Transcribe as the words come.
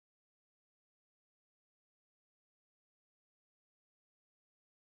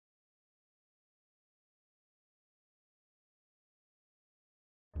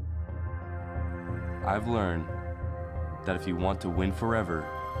I've learned that if you want to win forever,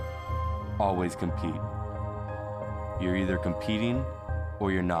 always compete. You're either competing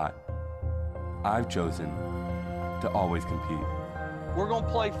or you're not. I've chosen to always compete. We're gonna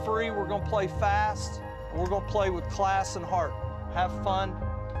play free, we're gonna play fast, and we're gonna play with class and heart. Have fun,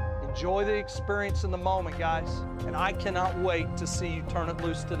 enjoy the experience in the moment, guys, and I cannot wait to see you turn it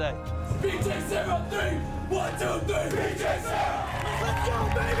loose today. BJ Sarah 3, 1, 2, 3, BJ Sarah! Let's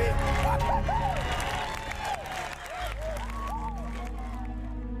go, baby!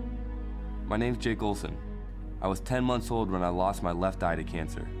 My name's Jake Olson. I was 10 months old when I lost my left eye to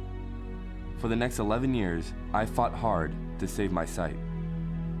cancer. For the next 11 years, I fought hard to save my sight.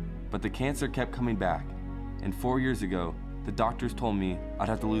 But the cancer kept coming back, and 4 years ago, the doctors told me I'd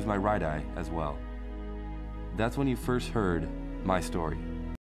have to lose my right eye as well. That's when you first heard my story.